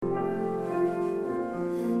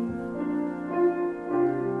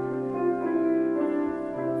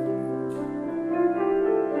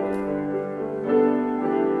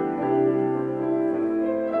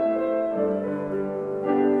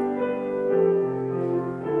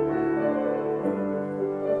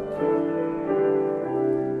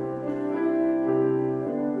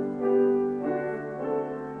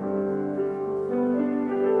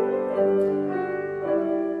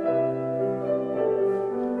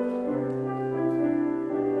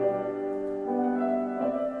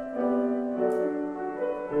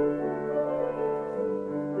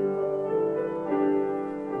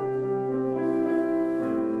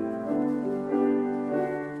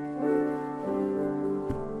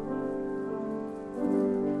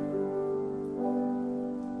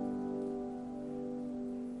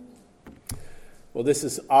Well, this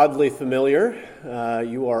is oddly familiar.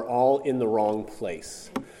 You are all in the wrong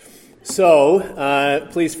place. So,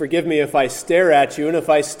 please forgive me if I stare at you, and if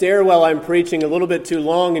I stare while I'm preaching a little bit too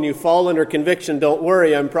long and you fall under conviction, don't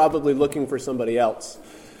worry, I'm probably looking for somebody else.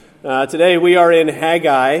 Today we are in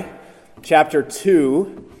Haggai chapter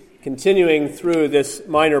 2, continuing through this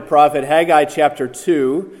minor prophet, Haggai chapter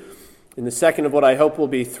 2, in the second of what I hope will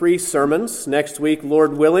be 3 sermons. Next week,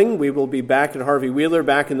 Lord willing, we will be back at Harvey Wheeler,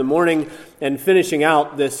 back in the morning, and finishing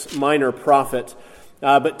out this minor prophet.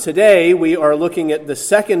 But today, we are looking at the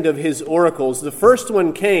second of his oracles. The first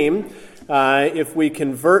one came, if we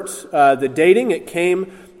convert the dating, it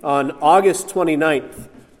came on August 29th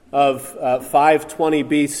of 520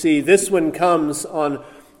 BC. This one comes on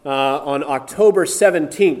October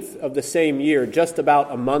 17th of the same year, just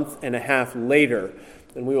about a month and a half later.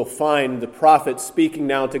 And we will find the prophet speaking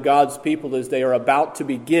now to God's people as they are about to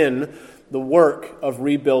begin the work of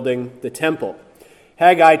rebuilding the temple.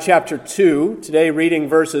 Haggai chapter 2, today reading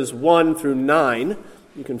verses 1 through 9.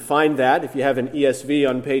 You can find that if you have an ESV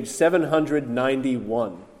on page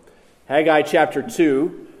 791. Haggai chapter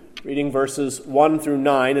 2, reading verses 1 through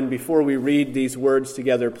 9. And before we read these words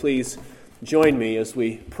together, please join me as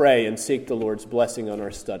we pray and seek the Lord's blessing on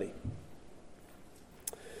our study.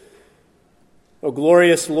 O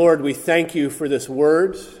glorious Lord, we thank you for this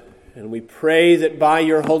word, and we pray that by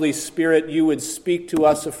your Holy Spirit you would speak to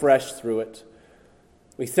us afresh through it.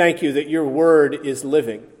 We thank you that your word is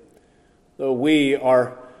living, though we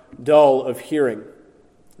are dull of hearing.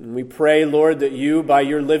 And we pray, Lord, that you, by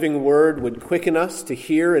your living word, would quicken us to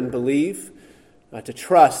hear and believe, to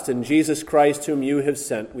trust in Jesus Christ whom you have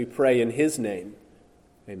sent. We pray in his name.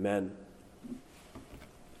 Amen.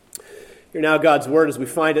 Hear now God's word as we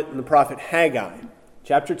find it in the prophet Haggai,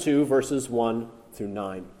 chapter 2, verses 1 through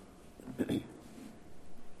 9.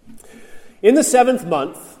 In the 7th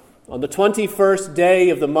month, on the 21st day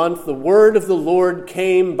of the month, the word of the Lord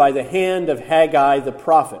came by the hand of Haggai the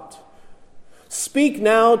prophet. Speak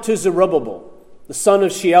now to Zerubbabel, the son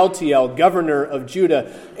of Shealtiel, governor of Judah,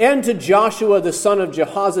 and to Joshua the son of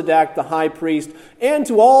Jehozadak the high priest, and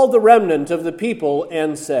to all the remnant of the people,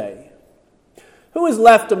 and say, who is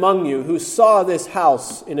left among you who saw this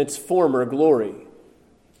house in its former glory?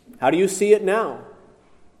 How do you see it now?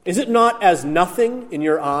 Is it not as nothing in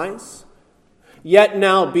your eyes? Yet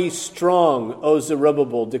now be strong, O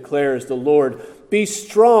Zerubbabel, declares the Lord. Be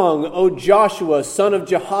strong, O Joshua, son of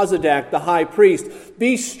Jehozadak, the high priest.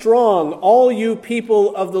 Be strong, all you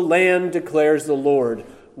people of the land, declares the Lord.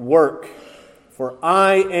 Work, for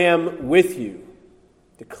I am with you,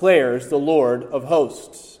 declares the Lord of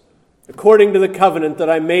hosts. According to the covenant that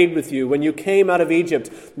I made with you when you came out of Egypt,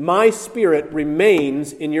 my spirit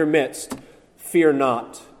remains in your midst. Fear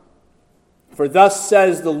not. For thus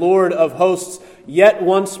says the Lord of hosts, yet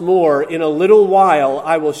once more, in a little while,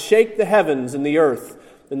 I will shake the heavens and the earth,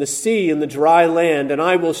 and the sea and the dry land, and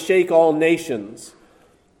I will shake all nations,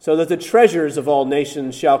 so that the treasures of all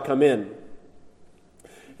nations shall come in.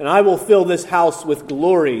 And I will fill this house with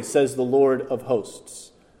glory, says the Lord of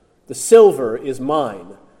hosts. The silver is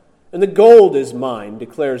mine, and the gold is mine,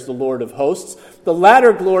 declares the Lord of hosts. The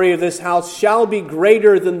latter glory of this house shall be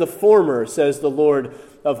greater than the former, says the Lord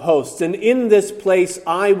of hosts. And in this place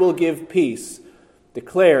I will give peace,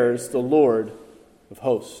 declares the Lord of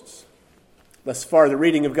hosts. Thus far, the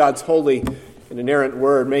reading of God's holy and inerrant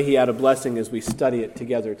word. May he add a blessing as we study it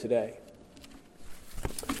together today.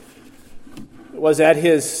 It was at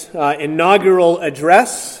his inaugural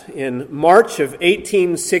address in March of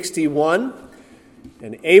 1861,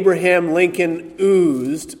 and Abraham Lincoln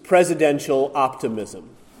oozed presidential optimism.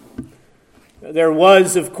 There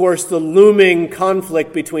was, of course, the looming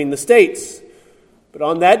conflict between the states. But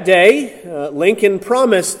on that day, Lincoln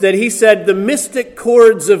promised that he said the mystic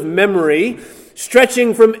cords of memory,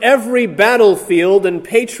 stretching from every battlefield and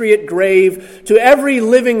patriot grave to every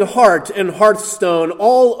living heart and hearthstone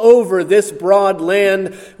all over this broad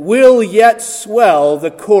land, will yet swell the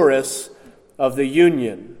chorus of the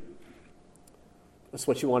Union. That's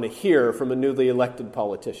what you want to hear from a newly elected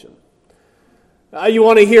politician. You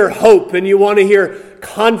want to hear hope, and you want to hear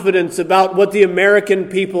confidence about what the American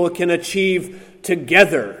people can achieve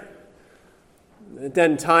together. And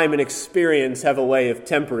then time and experience have a way of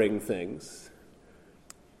tempering things.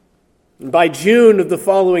 And by June of the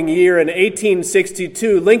following year, in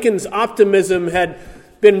 1862, Lincoln's optimism had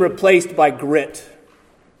been replaced by grit.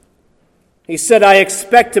 He said, I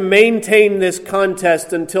expect to maintain this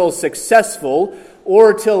contest until successful,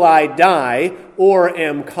 or till I die, or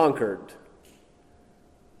am conquered.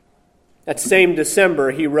 That same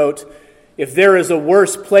December, he wrote, if there is a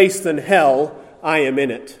worse place than hell, I am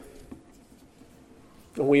in it.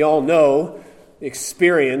 We all know the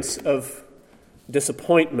experience of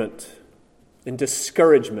disappointment and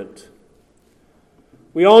discouragement.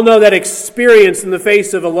 We all know that experience in the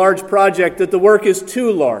face of a large project, that the work is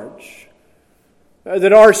too large,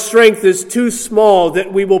 that our strength is too small,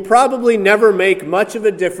 that we will probably never make much of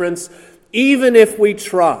a difference even if we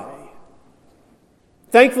try.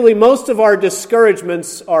 Thankfully, most of our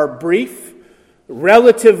discouragements are brief,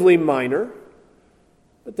 relatively minor,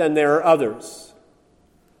 but then there are others.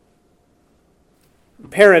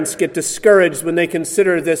 Parents get discouraged when they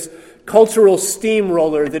consider this cultural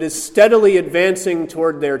steamroller that is steadily advancing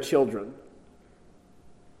toward their children.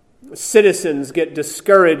 Citizens get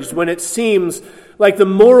discouraged when it seems like the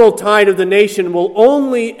moral tide of the nation will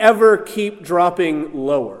only ever keep dropping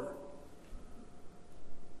lower.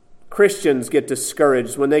 Christians get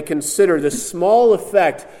discouraged when they consider the small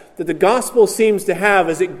effect that the gospel seems to have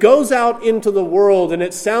as it goes out into the world and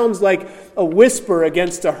it sounds like a whisper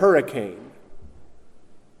against a hurricane.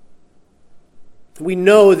 We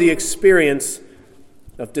know the experience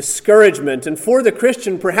of discouragement, and for the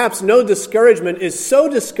Christian, perhaps no discouragement is so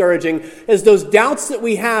discouraging as those doubts that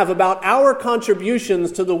we have about our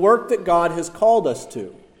contributions to the work that God has called us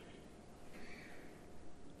to.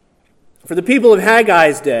 For the people of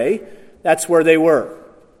Haggai's day, that's where they were.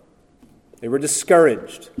 They were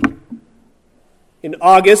discouraged. In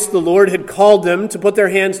August, the Lord had called them to put their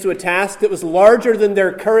hands to a task that was larger than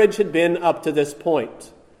their courage had been up to this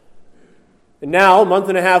point. And now, a month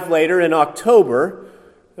and a half later, in October,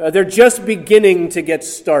 they're just beginning to get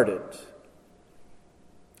started.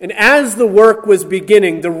 And as the work was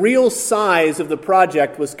beginning, the real size of the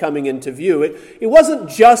project was coming into view. It wasn't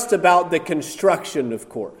just about the construction, of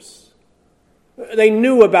course. They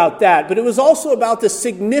knew about that, but it was also about the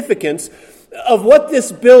significance of what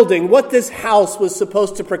this building, what this house was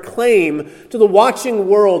supposed to proclaim to the watching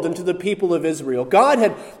world and to the people of Israel. God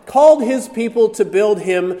had called his people to build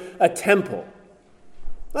him a temple,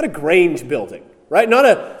 not a Grange building, right? Not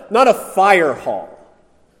a fire hall,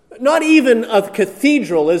 not even a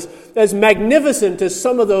cathedral, as magnificent as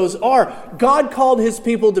some of those are. God called his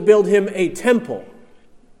people to build him a temple,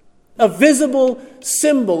 a visible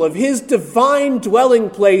symbol of his divine dwelling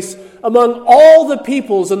place among all the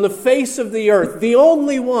peoples on the face of the earth, the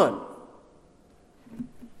only one.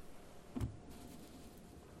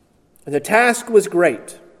 And the task was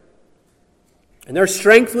great, and their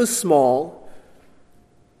strength was small,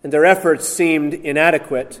 and their efforts seemed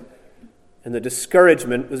inadequate, and the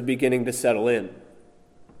discouragement was beginning to settle in.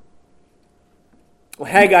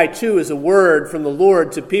 Well, Haggai 2 is a word from the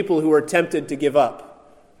Lord to people who are tempted to give up.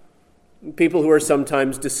 People who are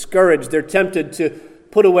sometimes discouraged. They're tempted to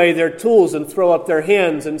put away their tools and throw up their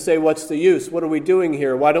hands and say, what's the use? What are we doing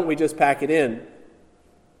here? Why don't we just pack it in?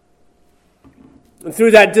 And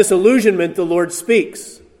through that disillusionment, the Lord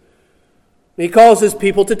speaks. He calls his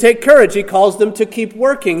people to take courage. He calls them to keep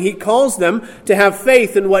working. He calls them to have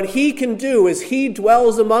faith in what he can do as he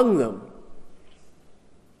dwells among them.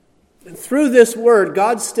 And through this word,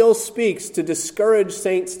 God still speaks to discouraged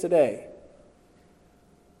saints today.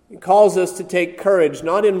 He calls us to take courage,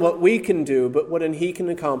 not in what we can do, but what he can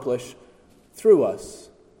accomplish through us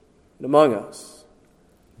and among us.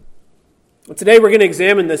 Well, today we're going to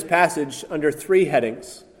examine this passage under three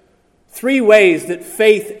headings, three ways that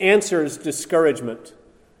faith answers discouragement.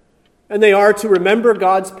 And they are to remember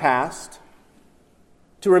God's past,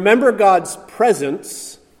 to remember God's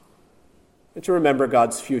presence, and to remember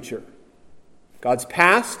God's future. God's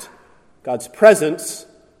past, God's presence,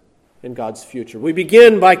 and God's future. We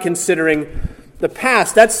begin by considering the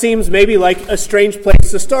past. That seems maybe like a strange place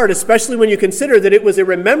to start, especially when you consider that it was a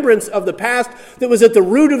remembrance of the past that was at the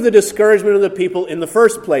root of the discouragement of the people in the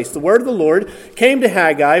first place. The word of the Lord came to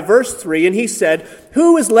Haggai, verse 3, and he said,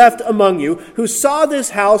 "Who is left among you who saw this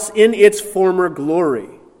house in its former glory?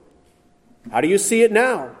 How do you see it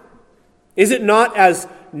now? Is it not as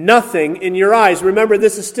nothing in your eyes?" Remember,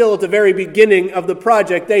 this is still at the very beginning of the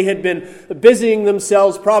project. They had been busying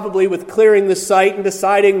themselves probably with clearing the site and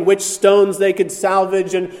deciding which stones they could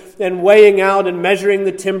salvage and weighing out and measuring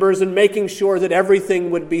the timbers and making sure that everything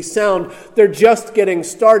would be sound. They're just getting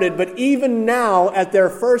started. But even now, at their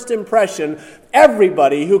first impression,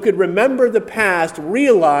 everybody who could remember the past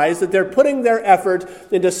realized that they're putting their effort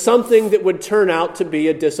into something that would turn out to be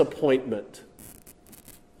a disappointment.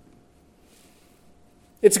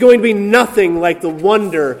 It's going to be nothing like the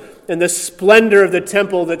wonder and the splendor of the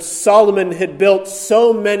temple that Solomon had built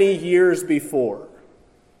so many years before.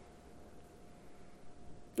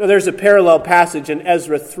 Now, there's a parallel passage in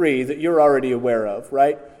Ezra 3 that you're already aware of,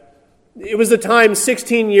 right? It was the time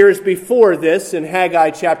 16 years before this in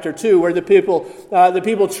Haggai chapter 2 where the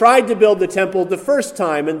people tried to build the temple the first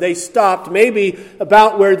time, and they stopped maybe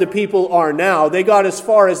about where the people are now. They got as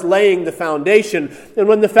far as laying the foundation. And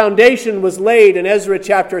when the foundation was laid in Ezra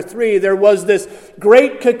chapter 3, there was this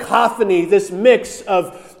great cacophony, this mix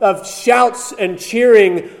of shouts and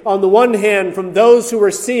cheering on the one hand from those who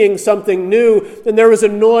were seeing something new, and there was a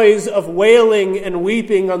noise of wailing and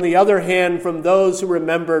weeping on the other hand from those who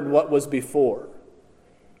remembered what was before.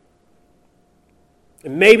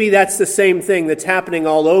 And maybe that's the same thing that's happening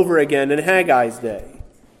all over again in Haggai's day.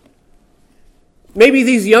 Maybe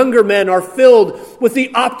these younger men are filled with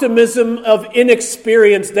the optimism of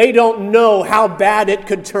inexperience. They don't know how bad it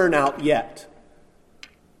could turn out yet.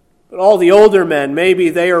 But all the older men, maybe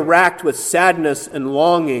they are racked with sadness and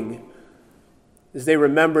longing as they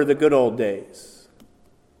remember the good old days.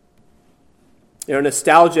 You know,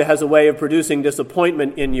 nostalgia has a way of producing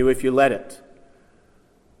disappointment in you if you let it.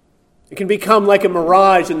 It can become like a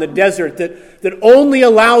mirage in the desert that only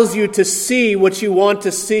allows you to see what you want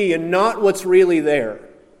to see and not what's really there.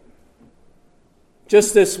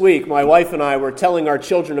 Just this week, my wife and I were telling our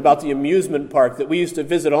children about the amusement park that we used to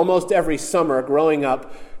visit almost every summer growing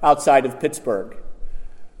up outside of Pittsburgh.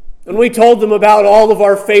 And we told them about all of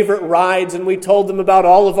our favorite rides, and we told them about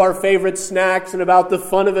all of our favorite snacks and about the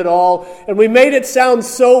fun of it all. And we made it sound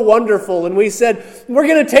so wonderful. And we said, we're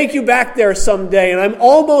going to take you back there someday. And I'm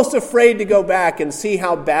almost afraid to go back and see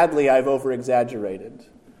how badly I've over-exaggerated.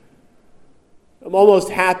 I'm almost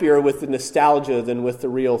happier with the nostalgia than with the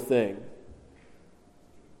real thing.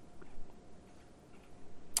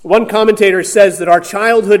 One commentator says that our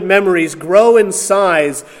childhood memories grow in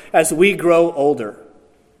size as we grow older.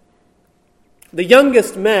 The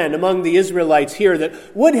youngest men among the Israelites here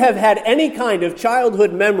that would have had any kind of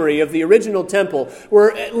childhood memory of the original temple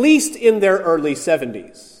were at least in their early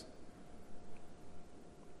 70s.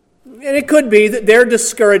 And it could be that their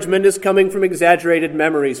discouragement is coming from exaggerated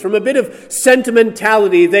memories, from a bit of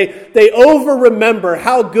sentimentality. They over-remember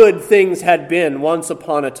how good things had been once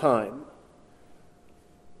upon a time.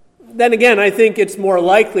 Then again, I think it's more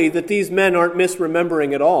likely that these men aren't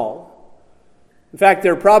misremembering at all. In fact,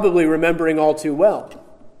 they're probably remembering all too well.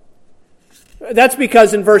 That's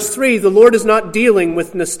because in verse 3, the Lord is not dealing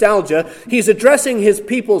with nostalgia. He's addressing his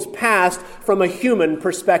people's past from a human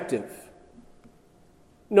perspective.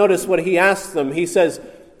 Notice what he asks them. He says,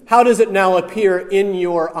 "How does it now appear in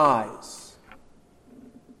your eyes?"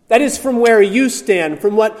 That is from where you stand,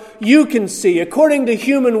 from what you can see, according to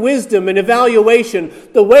human wisdom and evaluation,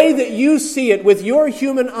 the way that you see it with your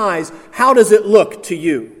human eyes, how does it look to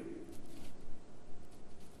you?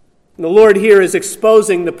 And the Lord here is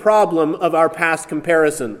exposing the problem of our past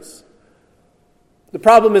comparisons. The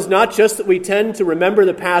problem is not just that we tend to remember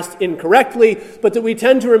the past incorrectly, but that we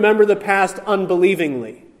tend to remember the past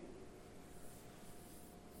unbelievingly.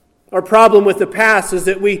 Our problem with the past is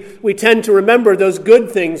that we tend to remember those good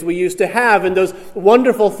things we used to have and those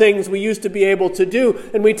wonderful things we used to be able to do,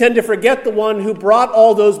 and we tend to forget the one who brought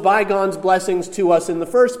all those bygones blessings to us in the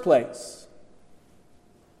first place.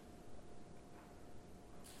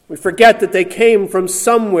 We forget that they came from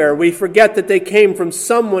somewhere. We forget that they came from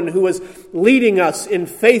someone who was leading us in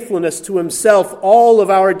faithfulness to himself all of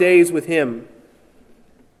our days with him.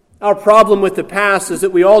 Our problem with the past is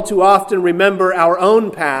that we all too often remember our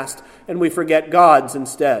own past and we forget God's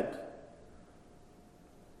instead.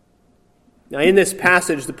 Now, in this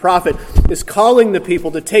passage, the prophet is calling the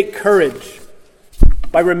people to take courage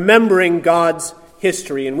by remembering God's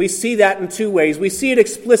history. And we see that in two ways. We see it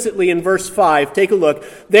explicitly in verse 5. Take a look.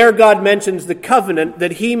 There God mentions the covenant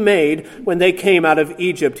that he made when they came out of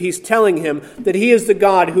Egypt. He's telling him that he is the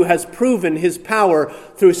God who has proven his power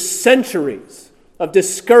through centuries of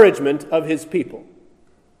discouragement of his people.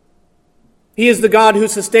 He is the God who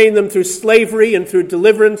sustained them through slavery and through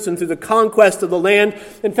deliverance and through the conquest of the land.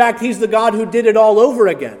 In fact, he's the God who did it all over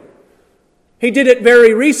again. He did it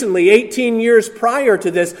very recently, 18 years prior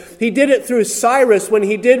to this. He did it through Cyrus when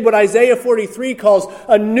he did what Isaiah 43 calls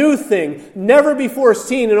a new thing, never before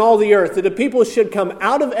seen in all the earth, that a people should come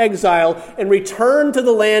out of exile and return to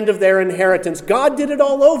the land of their inheritance. God did it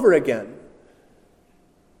all over again.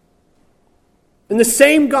 And the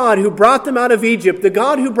same God who brought them out of Egypt, the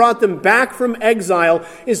God who brought them back from exile,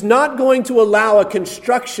 is not going to allow a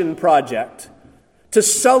construction project to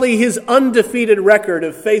sully his undefeated record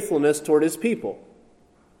of faithfulness toward his people.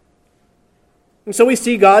 And so we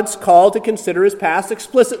see God's call to consider his past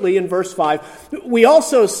explicitly in verse 5. We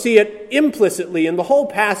also see it implicitly in the whole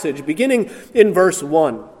passage, beginning in verse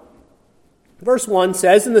 1. Verse 1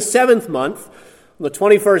 says, "In the 7th month, On the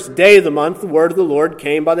 21st day of the month, the word of the Lord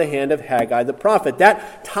came by the hand of Haggai the prophet.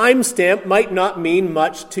 That timestamp might not mean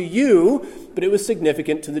much to you, but it was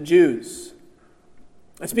significant to the Jews.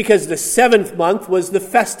 That's because the 7th month was the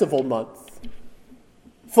festival month,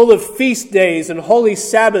 full of feast days and holy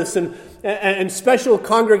Sabbaths and special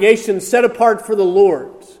congregations set apart for the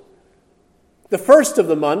Lord. The first of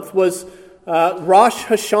the month was Rosh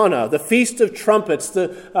Hashanah, the Feast of Trumpets,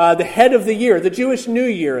 the head of the year, the Jewish New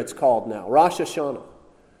Year it's called now, Rosh Hashanah.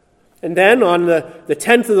 And then on the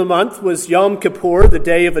 10th of the month was Yom Kippur, the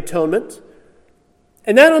Day of Atonement.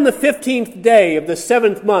 And then on the 15th day of the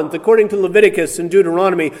 7th month, according to Leviticus and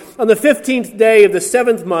Deuteronomy, on the 15th day of the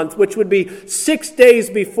 7th month, which would be 6 days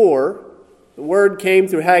before the word came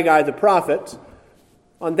through Haggai the prophet,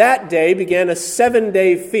 on that day began a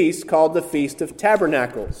 7-day feast called the Feast of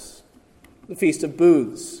Tabernacles, the Feast of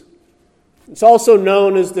Booths. It's also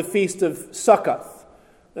known as the Feast of Sukkoth.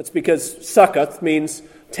 That's because Sukkoth means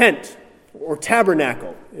tent or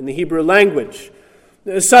tabernacle in the Hebrew language.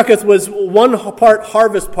 Sukkoth was one part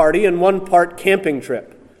harvest party and one part camping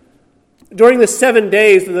trip. During the 7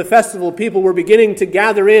 days of the festival, people were beginning to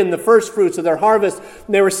gather in the first fruits of their harvest,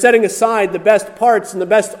 and they were setting aside the best parts and the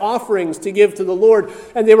best offerings to give to the Lord.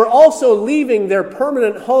 And they were also leaving their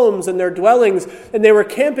permanent homes and their dwellings, and they were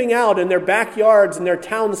camping out in their backyards and their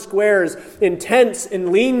town squares in tents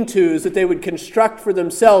and lean-tos that they would construct for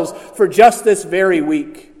themselves for just this very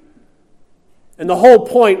week. And the whole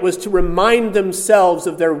point was to remind themselves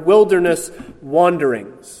of their wilderness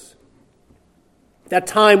wanderings. That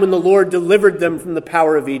time when the Lord delivered them from the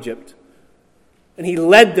power of Egypt. And he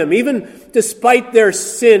led them, even despite their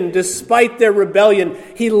sin, despite their rebellion,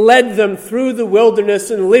 he led them through the wilderness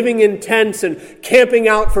and living in tents and camping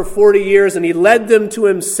out for 40 years. And he led them to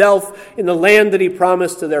himself in the land that he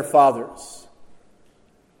promised to their fathers.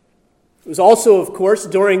 It was also, of course,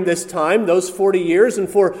 during this time, those 40 years and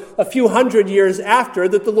for a few hundred years after,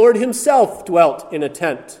 that the Lord himself dwelt in a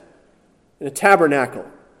tent, in a tabernacle.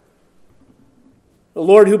 The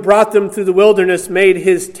Lord who brought them through the wilderness made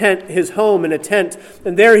his tent, his home in a tent,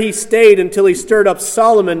 and there he stayed until he stirred up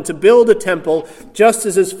Solomon to build a temple, just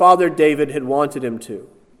as his father David had wanted him to.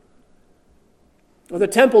 Well, the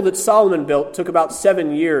temple that Solomon built took about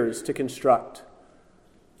 7 years to construct.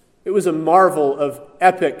 It was a marvel of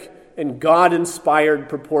epic and God-inspired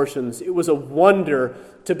proportions. It was a wonder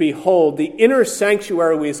to behold. The inner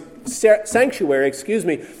sanctuary was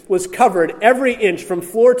covered every inch from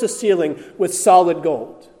floor to ceiling with solid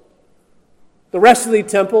gold. The rest of the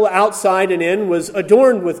temple, outside and in, was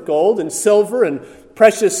adorned with gold and silver and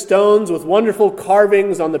precious stones with wonderful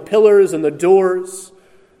carvings on the pillars and the doors.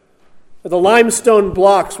 The limestone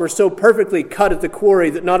blocks were so perfectly cut at the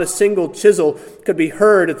quarry that not a single chisel could be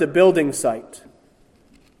heard at the building site.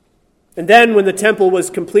 And then when the temple was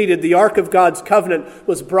completed, the Ark of God's covenant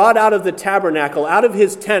was brought out of the tabernacle, out of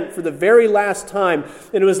his tent for the very last time,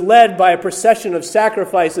 and it was led by a procession of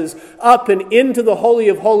sacrifices up and into the Holy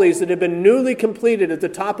of Holies that had been newly completed at the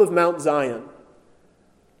top of Mount Zion.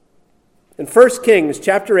 And 1 Kings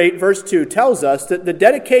chapter 8, verse 2 tells us that the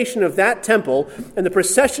dedication of that temple and the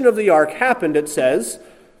procession of the Ark happened, it says,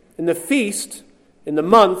 in the feast in the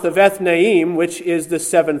month of Ethnaim, which is the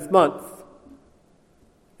 7th month.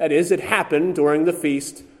 That is, it happened during the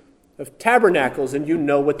Feast of Tabernacles, and you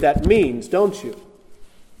know what that means, don't you?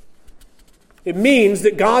 It means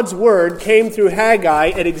that God's word came through Haggai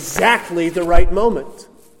at exactly the right moment.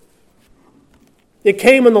 It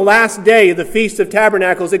came on the last day of the Feast of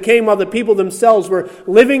Tabernacles. It came while the people themselves were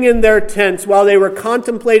living in their tents, while they were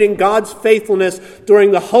contemplating God's faithfulness during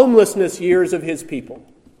the homelessness years of his people.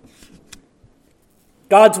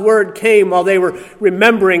 God's word came while they were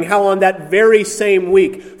remembering how on that very same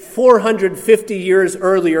week, 450 years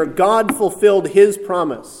earlier, God fulfilled his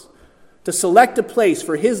promise to select a place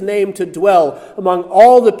for his name to dwell among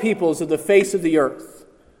all the peoples of the face of the earth.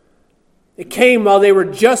 It came while they were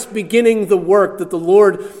just beginning the work that the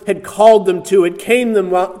Lord had called them to. It came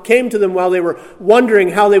to them while they were wondering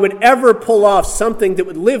how they would ever pull off something that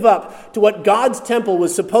would live up to what God's temple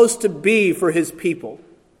was supposed to be for his people.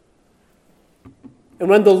 And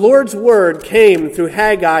when the Lord's word came through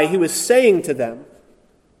Haggai, he was saying to them,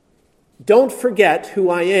 don't forget who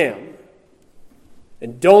I am,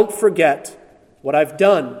 and don't forget what I've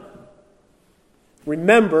done.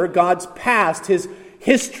 Remember God's past, his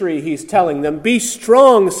history, he's telling them. Be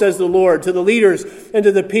strong, says the Lord to the leaders and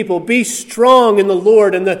to the people. Be strong in the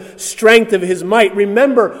Lord and the strength of his might.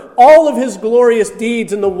 Remember all of his glorious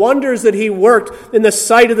deeds and the wonders that he worked in the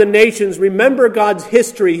sight of the nations. Remember God's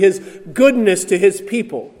history, his goodness to his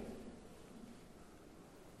people.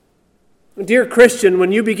 Dear Christian,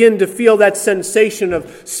 when you begin to feel that sensation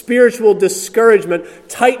of spiritual discouragement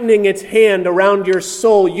tightening its hand around your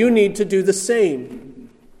soul, you need to do the same.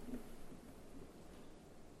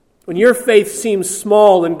 When your faith seems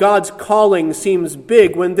small and God's calling seems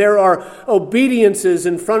big, when there are obediences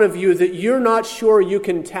in front of you that you're not sure you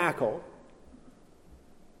can tackle,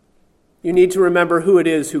 you need to remember who it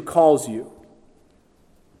is who calls you.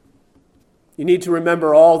 You need to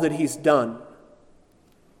remember all that He's done.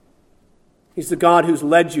 He's the God who's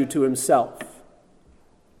led you to Himself.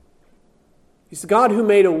 He's the God who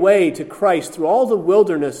made a way to Christ through all the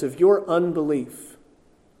wilderness of your unbelief.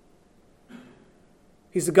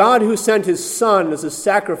 He's the God who sent His Son as a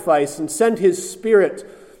sacrifice and sent His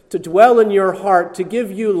Spirit to dwell in your heart, to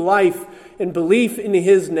give you life and belief in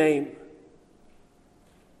His name,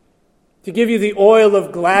 to give you the oil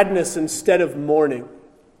of gladness instead of mourning,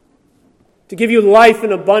 to give you life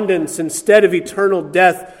in abundance instead of eternal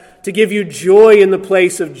death, to give you joy in the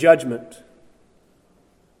place of judgment.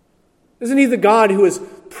 Isn't He the God who has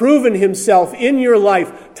proven Himself in your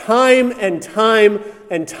life time and time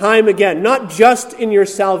and time again, not just in your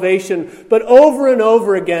salvation, but over and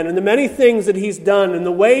over again in the many things that He's done and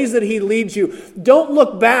the ways that He leads you? Don't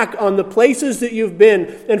look back on the places that you've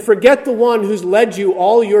been and forget the one who's led you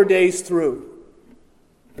all your days through.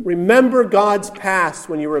 Remember God's past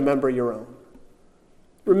when you remember your own.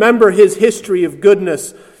 Remember His history of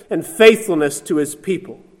goodness and faithfulness to His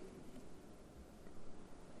people.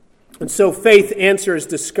 And so faith answers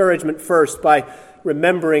discouragement first by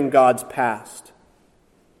remembering God's past.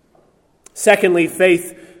 Secondly,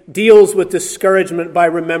 faith deals with discouragement by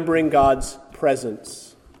remembering God's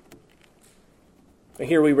presence. And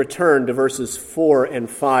here we return to verses 4 and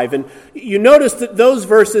 5. And you notice that those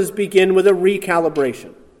verses begin with a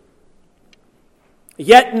recalibration.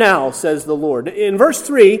 Yet now, says the Lord. In verse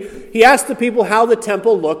 3, He asked the people how the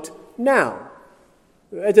temple looked now,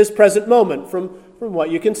 at this present moment, from what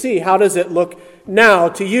you can see. How does it look now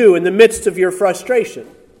to you in the midst of your frustration?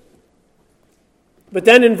 But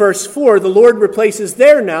then in verse 4, the Lord replaces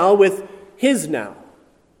their now with His now.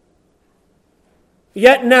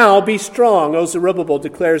 Yet now be strong, O Zerubbabel,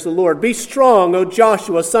 declares the Lord. Be strong, O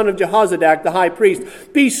Joshua, son of Jehozadak, the high priest.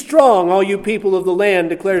 Be strong, all you people of the land,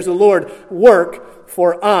 declares the Lord. Work,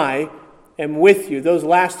 for I am with you. Those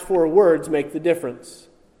last 4 words make the difference.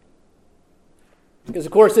 Because,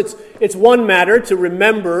 of course, it's one matter to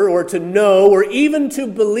remember or to know or even to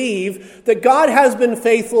believe that God has been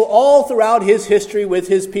faithful all throughout His history with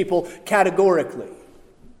His people categorically.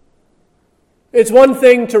 It's one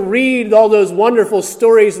thing to read all those wonderful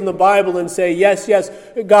stories in the Bible and say, yes,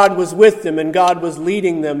 God was with them and God was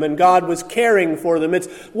leading them and God was caring for them. It's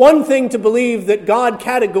one thing to believe that God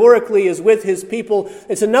categorically is with His people.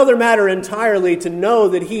 It's another matter entirely to know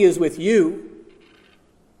that He is with you.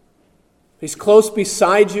 He's close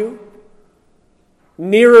beside you,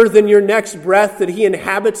 nearer than your next breath, that He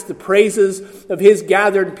inhabits the praises of His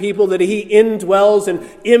gathered people, that He indwells and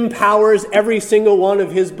empowers every single one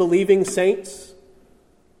of His believing saints.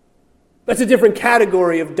 That's a different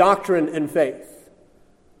category of doctrine and faith.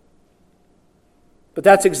 But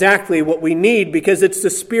that's exactly what we need, because it's the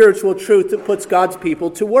spiritual truth that puts God's people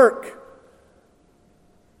to work.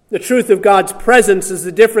 The truth of God's presence is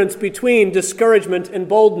the difference between discouragement and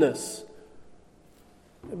boldness,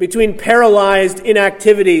 between paralyzed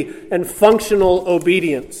inactivity and functional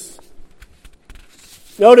obedience.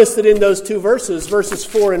 Notice that in those 2 verses, verses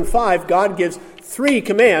 4 and 5, God gives 3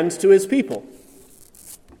 commands to His people.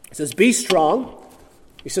 He says, be strong.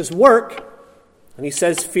 He says, work. And He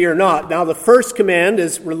says, fear not. Now, the first command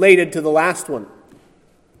is related to the last one.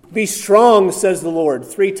 Be strong, says the Lord,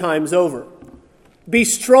 3 times over. Be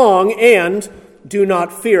strong and do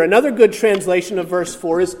not fear. Another good translation of verse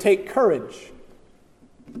 4 is take courage.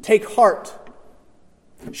 Take heart.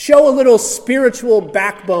 Show a little spiritual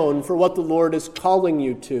backbone for what the Lord is calling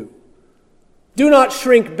you to. Do not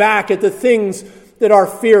shrink back at the things that are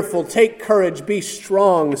fearful. Take courage. Be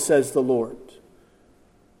strong, says the Lord.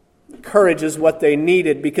 Courage is what they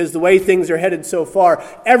needed, because the way things are headed so far,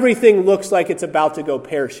 everything looks like it's about to go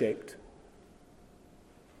pear-shaped.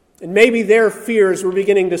 And maybe their fears were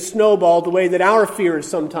beginning to snowball the way that our fears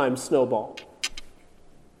sometimes snowball.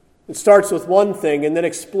 It starts with one thing and then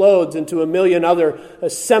explodes into a million other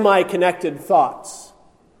semi-connected thoughts.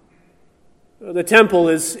 The temple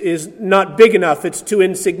is not big enough. It's too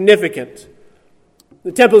insignificant.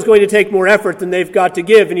 The temple is going to take more effort than they've got to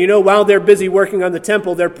give. And while they're busy working on the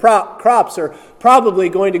temple, their crops are probably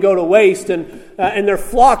going to go to waste, and their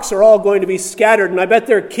flocks are all going to be scattered. And I bet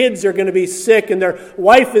their kids are going to be sick, and their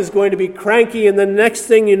wife is going to be cranky. And the next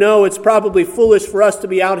thing you know, it's probably foolish for us to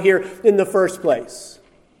be out here in the first place.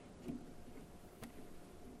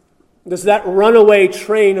 Does that runaway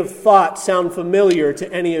train of thought sound familiar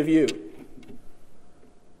to any of you?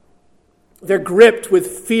 They're gripped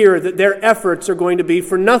with fear that their efforts are going to be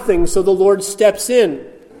for nothing, so the Lord steps in.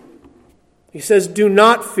 He says, "Do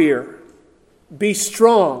not fear. Be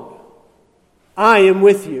strong. I am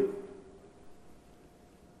with you."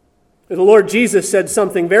 The Lord Jesus said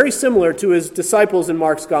something very similar to his disciples in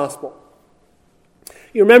Mark's gospel.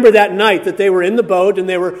 You remember that night that they were in the boat and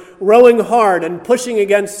they were rowing hard and pushing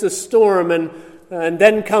against the storm, and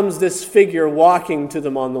then comes this figure walking to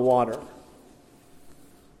them on the water.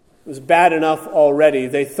 It was bad enough already.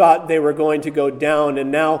 They thought they were going to go down,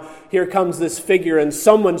 and now here comes this figure, and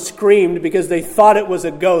someone screamed because they thought it was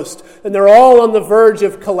a ghost, and they're all on the verge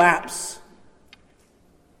of collapse.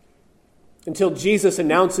 Until Jesus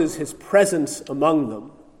announces his presence among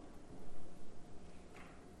them.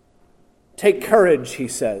 "Take courage," he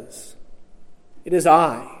says. "It is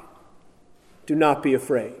I. Do not be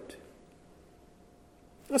afraid."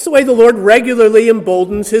 That's the way the Lord regularly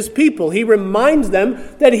emboldens his people. He reminds them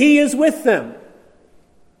that he is with them.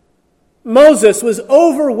 Moses was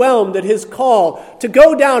overwhelmed at his call to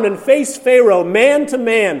go down and face Pharaoh man to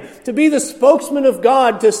man, to be the spokesman of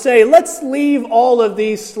God, to say, "Let's leave all of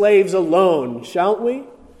these slaves alone, shan't we?"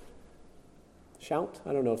 Shout?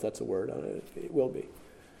 I don't know if that's a word. It will be.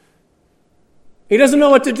 He doesn't know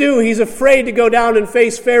what to do. He's afraid to go down and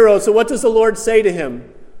face Pharaoh. So what does the Lord say to him?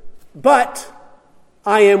 "But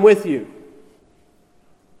I am with you."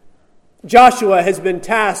 Joshua has been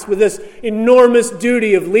tasked with this enormous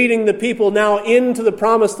duty of leading the people now into the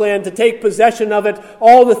promised land to take possession of it,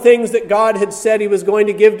 all the things that God had said he was going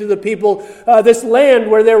to give to the people, this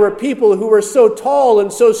land where there were people who were so tall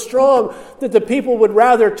and so strong that the people would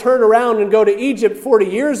rather turn around and go to Egypt 40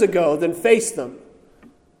 years ago than face them.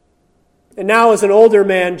 And now as an older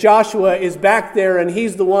man, Joshua is back there and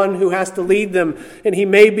he's the one who has to lead them, and he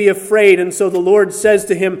may be afraid. And so the Lord says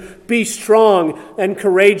to him, "Be strong and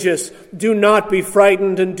courageous. Do not be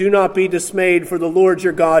frightened and do not be dismayed, for the Lord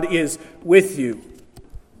your God is with you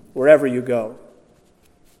wherever you go."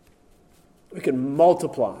 We can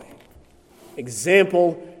multiply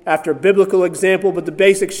example after biblical example, but the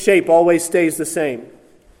basic shape always stays the same.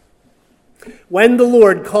 When the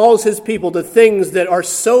Lord calls his people to things that are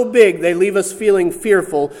so big they leave us feeling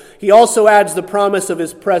fearful, he also adds the promise of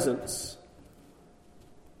his presence.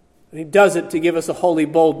 And he does it to give us a holy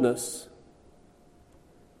boldness.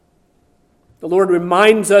 The Lord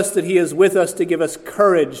reminds us that he is with us to give us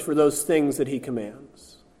courage for those things that he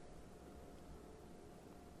commands.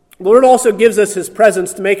 The Lord also gives us his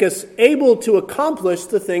presence to make us able to accomplish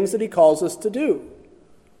the things that he calls us to do.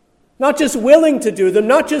 Not just willing to do them,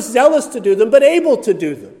 not just zealous to do them, but able to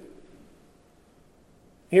do them.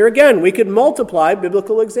 Here again, we could multiply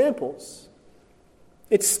biblical examples.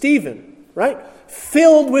 It's Stephen, right?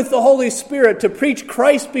 Filled with the Holy Spirit to preach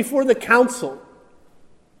Christ before the council.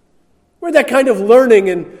 Where'd that kind of learning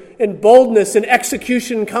and boldness and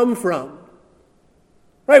execution come from?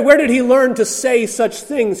 Right? Where did he learn to say such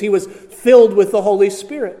things? He was filled with the Holy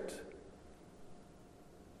Spirit.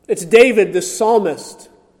 It's David, the psalmist,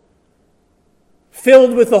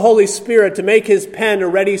 filled with the Holy Spirit to make his pen a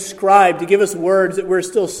ready scribe, to give us words that we're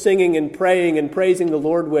still singing and praying and praising the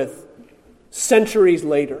Lord with centuries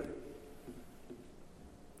later.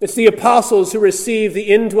 It's the apostles who receive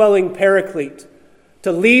the indwelling Paraclete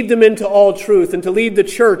to lead them into all truth and to lead the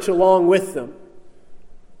church along with them.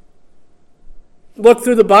 Look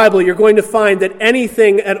through the Bible, you're going to find that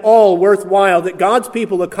anything at all worthwhile that God's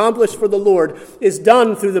people accomplish for the Lord is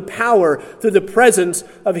done through the power, through the presence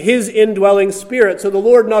of his indwelling Spirit. So the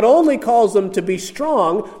Lord not only calls them to be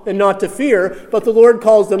strong and not to fear, but the Lord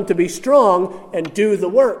calls them to be strong and do the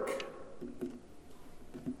work.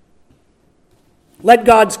 Let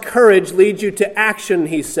God's courage lead you to action,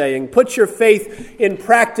 he's saying. Put your faith in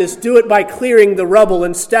practice. Do it by clearing the rubble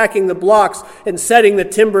and stacking the blocks and setting the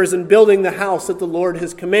timbers and building the house that the Lord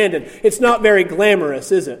has commanded. It's not very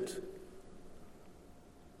glamorous, is it?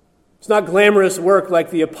 It's not glamorous work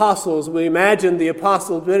like the apostles we imagine the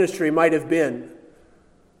apostle ministry might have been.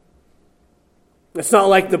 It's not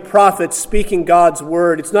like the prophets speaking God's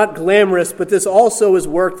word. It's not glamorous, but this also is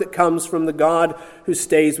work that comes from the God who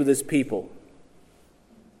stays with his people.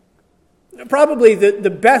 Probably the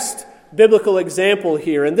best biblical example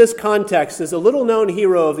here in this context is a little-known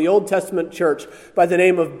hero of the Old Testament church by the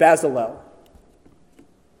name of Bezalel.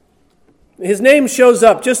 His name shows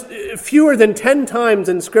up just fewer than 10 times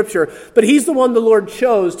in Scripture, but he's the one the Lord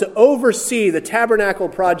chose to oversee the tabernacle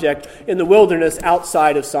project in the wilderness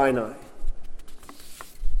outside of Sinai.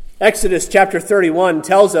 Exodus chapter 31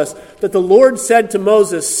 tells us that the Lord said to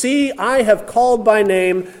Moses, "See, I have called by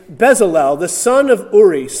name Bezalel, the son of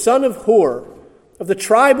Uri, son of Hur, of the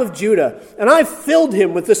tribe of Judah, and I've filled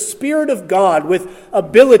him with the Spirit of God, with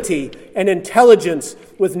ability and intelligence,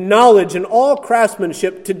 with knowledge and all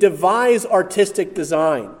craftsmanship to devise artistic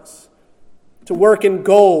designs, to work in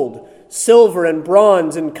gold, silver and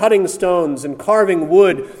bronze and cutting stones and carving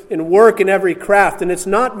wood and work in every craft." And it's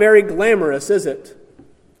not very glamorous, is it?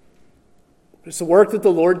 It's the work that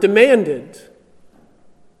the Lord demanded.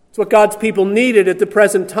 It's what God's people needed at the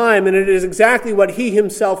present time, and it is exactly what He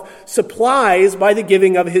Himself supplies by the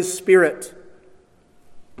giving of His Spirit.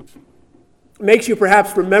 It makes you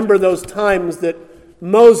perhaps remember those times that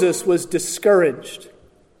Moses was discouraged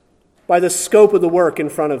by the scope of the work in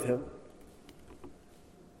front of him.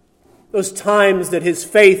 Those times that his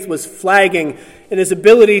faith was flagging and his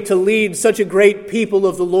ability to lead such a great people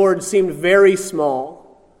of the Lord seemed very small.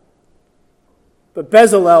 But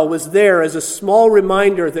Bezalel was there as a small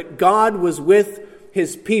reminder that God was with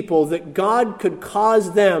His people, that God could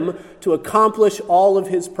cause them to accomplish all of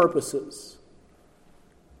His purposes.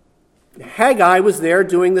 Haggai was there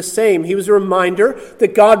doing the same. He was a reminder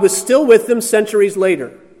that God was still with them centuries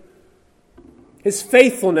later. His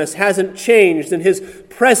faithfulness hasn't changed and His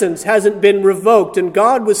presence hasn't been revoked, and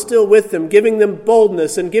God was still with them, giving them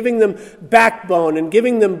boldness and giving them backbone and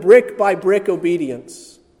giving them brick by brick obedience.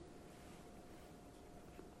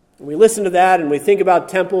 And we listen to that and we think about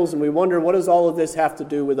temples and we wonder, what does all of this have to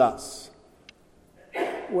do with us?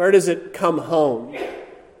 Where does it come home?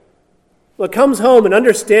 Well, it comes home in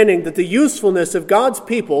understanding that the usefulness of God's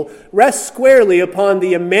people rests squarely upon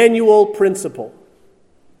the Emmanuel principle.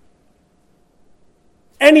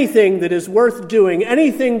 Anything that is worth doing,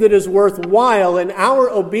 anything that is worthwhile in our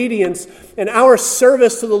obedience and our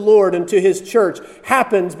service to the Lord and to His church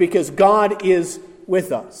happens because God is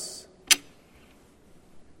with us.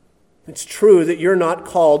 It's true that you're not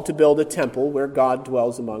called to build a temple where God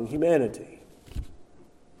dwells among humanity.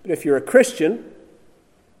 But if you're a Christian,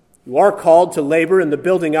 you are called to labor in the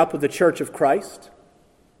building up of the church of Christ.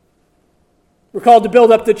 We're called to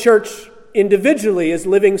build up the church individually as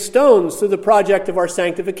living stones through the project of our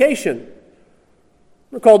sanctification.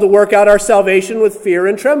 We're called to work out our salvation with fear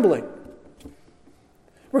and trembling.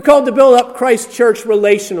 We're called to build up Christ's church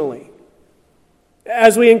relationally,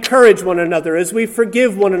 as we encourage one another, as we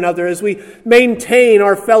forgive one another, as we maintain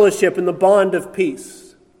our fellowship in the bond of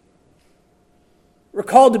peace. We're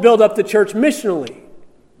called to build up the church missionally,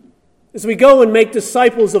 as we go and make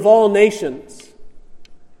disciples of all nations.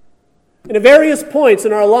 And at various points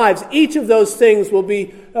in our lives, each of those things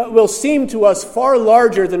will seem to us far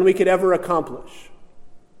larger than we could ever accomplish.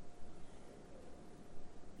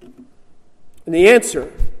 And the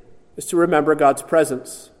answer is to remember God's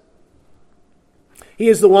presence. He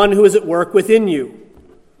is the one who is at work within you,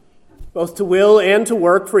 both to will and to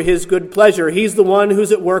work for His good pleasure. He's the one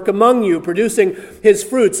who's at work among you, producing His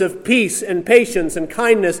fruits of peace and patience and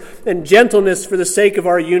kindness and gentleness for the sake of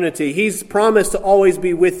our unity. He's promised to always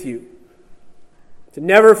be with you, to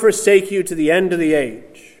never forsake you to the end of the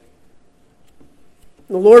age.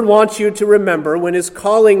 The Lord wants you to remember when His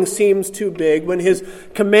calling seems too big, when His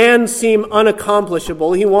commands seem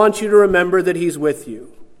unaccomplishable, He wants you to remember that He's with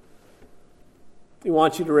you. He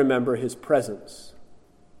wants you to remember His presence.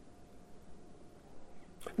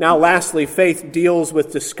 Now, lastly, faith deals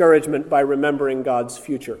with discouragement by remembering God's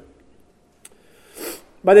future.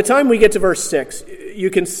 By the time we get to verse 6,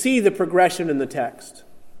 you can see the progression in the text.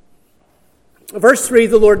 Verse 3,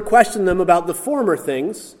 the Lord questioned them about the former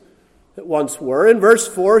things that once were. In verse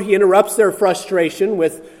 4, He interrupts their frustration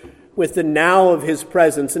with the now of His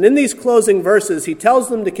presence. And in these closing verses, He tells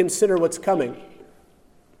them to consider what's coming.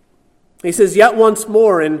 He says, yet once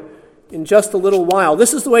more in just a little while.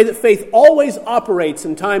 This is the way that faith always operates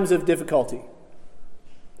in times of difficulty.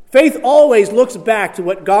 Faith always looks back to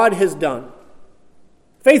what God has done.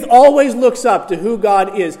 Faith always looks up to who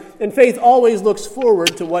God is, and faith always looks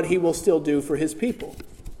forward to what He will still do for His people.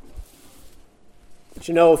 But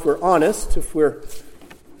if we're honest, if we're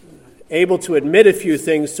able to admit a few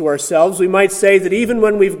things to ourselves, we might say that even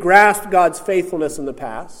when we've grasped God's faithfulness in the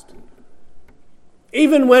past,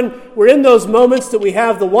 even when we're in those moments that we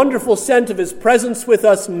have the wonderful sense of His presence with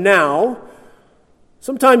us now,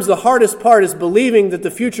 sometimes the hardest part is believing that the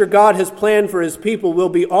future God has planned for His people will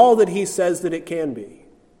be all that He says that it can be.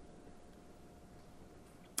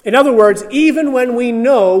 In other words, even when we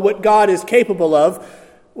know what God is capable of,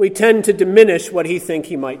 we tend to diminish what He thinks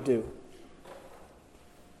He might do.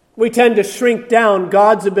 We tend to shrink down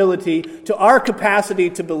God's ability to our capacity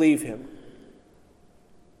to believe Him.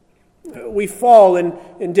 We fall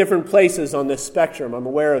in different places on this spectrum. I'm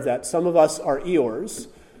aware of that. Some of us are Eeyores.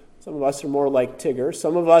 Some of us are more like Tigger.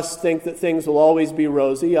 Some of us think that things will always be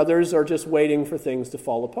rosy. Others are just waiting for things to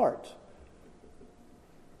fall apart.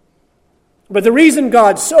 But the reason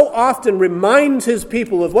God so often reminds his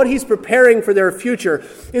people of what he's preparing for their future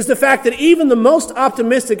is the fact that even the most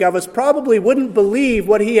optimistic of us probably wouldn't believe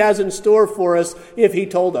what he has in store for us if he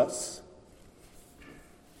told us.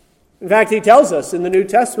 In fact, he tells us in the New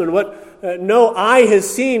Testament what no eye has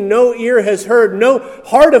seen, no ear has heard, no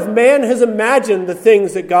heart of man has imagined the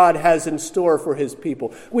things that God has in store for his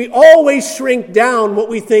people. We always shrink down what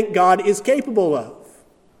we think God is capable of.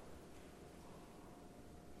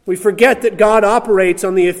 We forget that God operates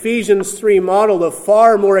on the Ephesians 3 model of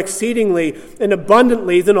far more exceedingly and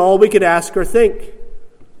abundantly than all we could ask or think.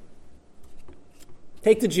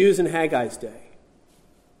 Take the Jews in Haggai's day.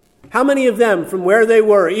 How many of them, from where they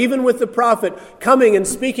were, even with the prophet coming and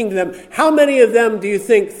speaking to them, how many of them do you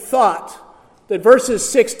think thought that verses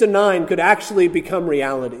 6 to 9 could actually become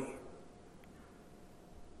reality?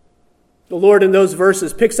 The Lord in those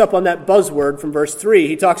verses picks up on that buzzword from verse 3.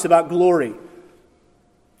 He talks about glory.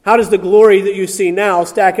 How does the glory that you see now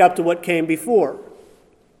stack up to what came before?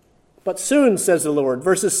 But soon, says the Lord,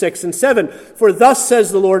 verses 6 and 7, for thus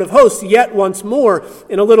says the Lord of hosts, yet once more,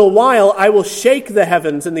 in a little while, I will shake the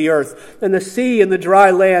heavens and the earth, and the sea and the dry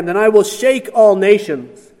land, and I will shake all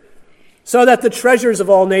nations, so that the treasures of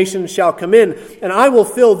all nations shall come in, and I will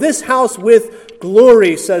fill this house with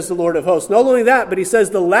glory, says the Lord of hosts. Not only that, but he says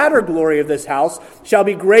the latter glory of this house shall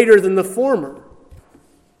be greater than the former.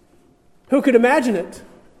 Who could imagine it?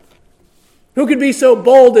 Who could be so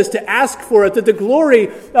bold as to ask for it, that the glory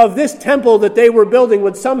of this temple that they were building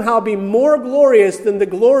would somehow be more glorious than the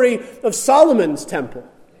glory of Solomon's temple?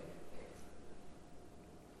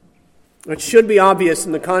 It should be obvious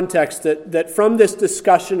in the context that from this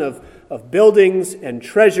discussion of buildings and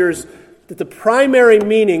treasures, that the primary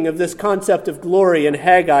meaning of this concept of glory in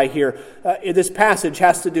Haggai here, in this passage,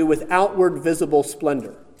 has to do with outward visible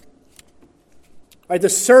splendor. Right, the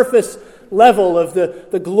surface level of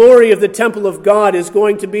the glory of the temple of God is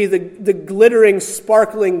going to be the glittering,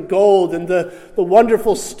 sparkling gold and the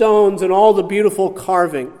wonderful stones and all the beautiful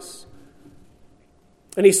carvings.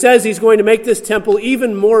 And he says he's going to make this temple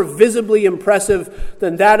even more visibly impressive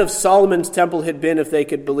than that of Solomon's temple had been, if they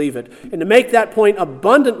could believe it. And to make that point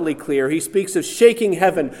abundantly clear, he speaks of shaking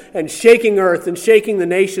heaven and shaking earth and shaking the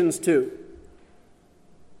nations too.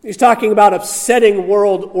 He's talking about upsetting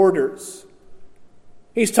world orders.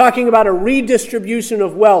 He's talking about a redistribution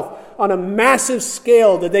of wealth on a massive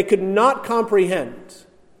scale that they could not comprehend.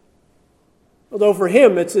 Although for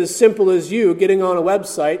him, it's as simple as you getting on a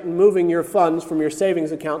website and moving your funds from your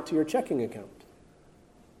savings account to your checking account.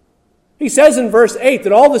 He says in verse 8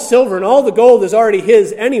 that all the silver and all the gold is already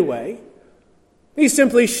his anyway. He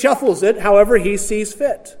simply shuffles it however he sees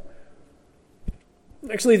fit.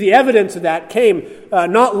 Actually, the evidence of that came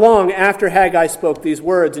not long after Haggai spoke these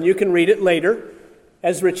words, and you can read it later.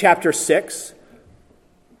 Ezra chapter 6.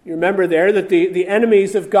 You remember there that the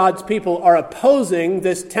enemies of God's people are opposing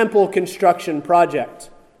this temple construction project.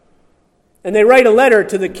 And they write a letter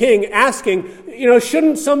to the king asking,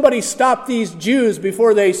 shouldn't somebody stop these Jews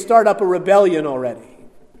before they start up a rebellion already?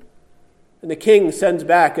 And the king sends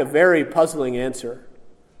back a very puzzling answer.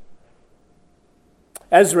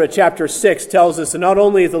 Ezra chapter 6 tells us that not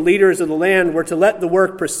only the leaders of the land were to let the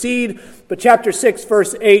work proceed, but chapter 6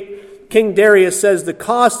 verse 8, King Darius says the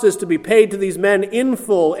cost is to be paid to these men in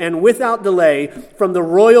full and without delay from the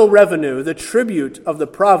royal revenue, the tribute of the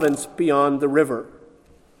province beyond the river.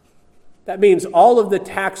 That means all of the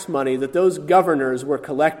tax money that those governors were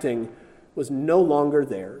collecting was no longer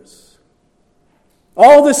theirs.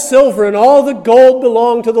 All the silver and all the gold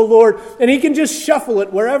belong to the Lord, and he can just shuffle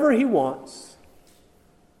it wherever he wants,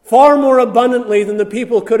 far more abundantly than the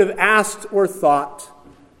people could have asked or thought.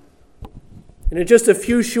 And in just a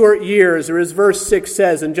few short years, or as verse 6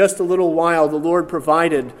 says, in just a little while, the Lord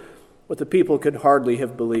provided what the people could hardly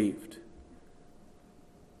have believed.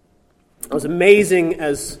 As amazing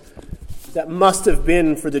as that must have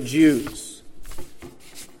been for the Jews,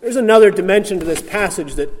 there's another dimension to this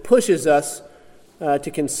passage that pushes us to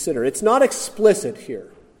consider. It's not explicit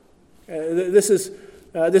here. This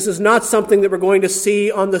is not something that we're going to see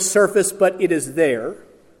on the surface, but it is there.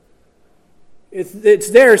 It's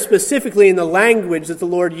there specifically in the language that the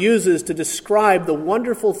Lord uses to describe the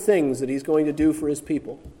wonderful things that he's going to do for his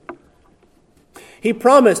people. He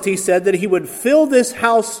promised, he said, that he would fill this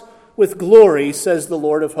house with glory, says the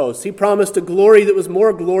Lord of hosts. He promised a glory that was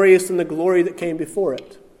more glorious than the glory that came before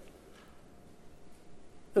it.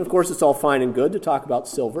 And of course, it's all fine and good to talk about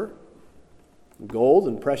silver. gold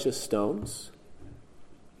and precious stones.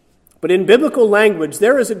 But in biblical language,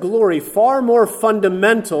 there is a glory far more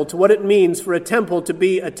fundamental to what it means for a temple to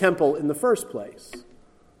be a temple in the first place.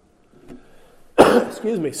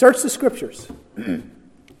 Excuse me. Search the Scriptures. Do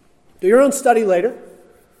your own study later.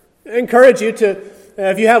 I encourage you to,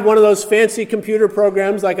 if you have one of those fancy computer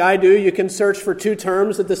programs like I do, you can search for two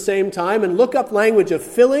terms at the same time and look up language of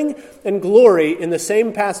filling and glory in the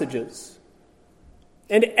same passages.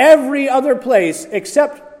 And every other place,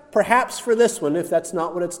 except perhaps for this one, if that's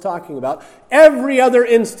not what it's talking about, every other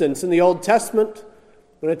instance in the Old Testament,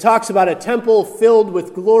 when it talks about a temple filled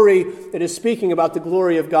with glory, it is speaking about the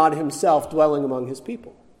glory of God himself dwelling among his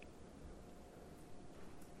people.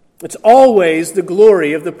 It's always the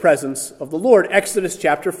glory of the presence of the Lord. Exodus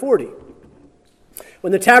chapter 40.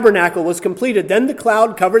 When the tabernacle was completed, then the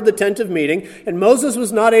cloud covered the tent of meeting, and Moses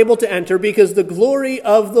was not able to enter because the glory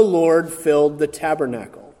of the Lord filled the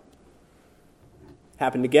tabernacle.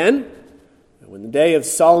 Happened again when the day of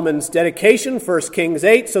Solomon's dedication, 1 Kings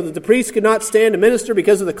 8, so that the priests could not stand to minister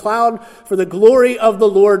because of the cloud, for the glory of the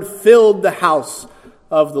Lord filled the house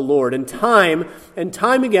of the Lord. And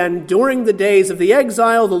time again, during the days of the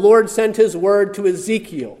exile, the Lord sent his word to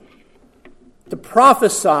Ezekiel to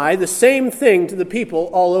prophesy the same thing to the people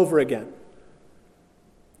all over again.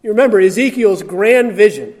 You remember Ezekiel's grand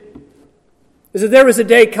vision is that there was a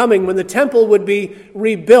day coming when the temple would be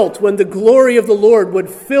rebuilt, when the glory of the Lord would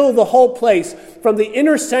fill the whole place from the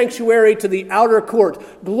inner sanctuary to the outer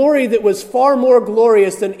court, glory that was far more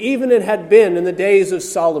glorious than even it had been in the days of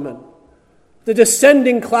Solomon. The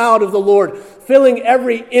descending cloud of the Lord filling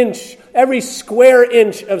every inch, every square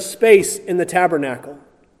inch of space in the tabernacle.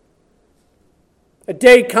 A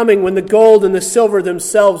day coming when the gold and the silver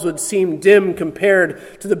themselves would seem dim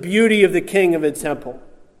compared to the beauty of the king of the temple.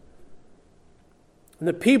 And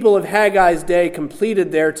the people of Haggai's day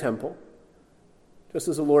completed their temple, just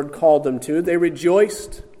as the Lord called them to. They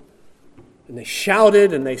rejoiced, and they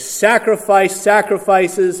shouted, and they sacrificed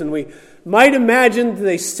sacrifices, and we might imagine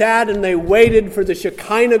they sat and they waited for the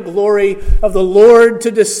Shekinah glory of the Lord to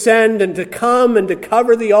descend and to come and to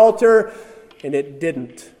cover the altar, and it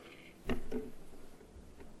didn't.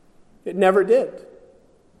 It never did.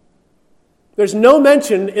 There's no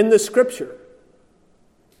mention in the Scripture.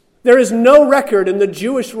 There is no record in the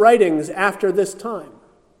Jewish writings after this time.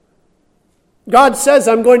 God says,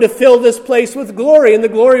 I'm going to fill this place with glory, and the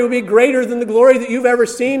glory will be greater than the glory that you've ever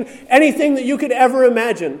seen, anything that you could ever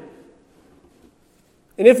imagine.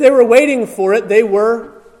 And if they were waiting for it, they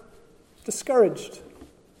were discouraged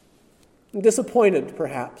and disappointed,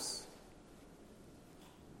 perhaps.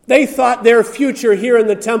 They thought their future here in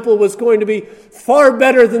the temple was going to be far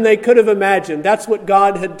better than they could have imagined. That's what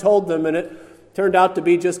God had told them, and it turned out to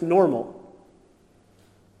be just normal.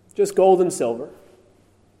 Just gold and silver.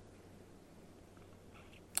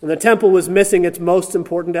 And the temple was missing its most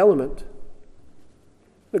important element.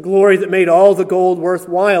 The glory that made all the gold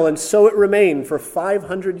worthwhile, and so it remained for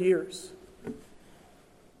 500 years.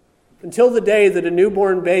 Until the day that a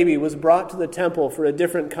newborn baby was brought to the temple for a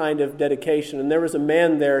different kind of dedication, and there was a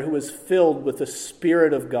man there who was filled with the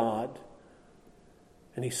Spirit of God.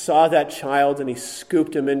 And he saw that child, and he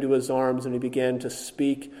scooped him into his arms, and he began to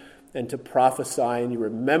speak and to prophesy. And you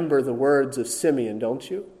remember the words of Simeon, don't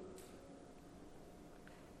you?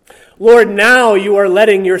 Lord, now you are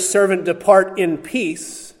letting your servant depart in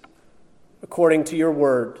peace, according to your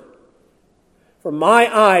word. For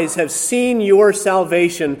my eyes have seen your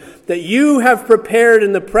salvation, that you have prepared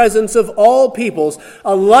in the presence of all peoples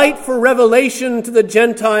a light for revelation to the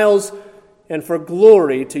Gentiles and for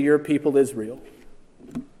glory to your people Israel.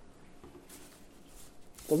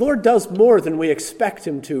 The Lord does more than we expect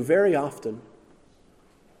him to very often.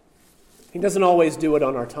 He doesn't always do it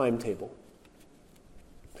on our timetable.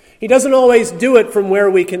 He doesn't always do it from where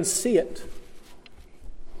we can see it.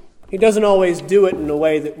 He doesn't always do it in a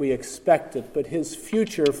way that we expect it, but his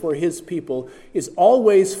future for his people is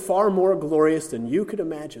always far more glorious than you could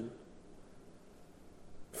imagine.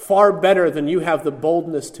 Far better than you have the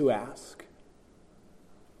boldness to ask.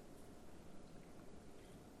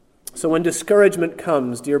 So when discouragement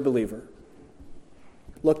comes, dear believer,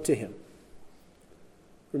 look to him.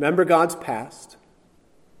 Remember God's past.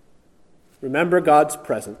 Remember God's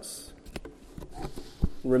presence.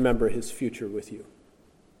 Remember his future with you.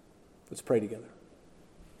 Let's pray together.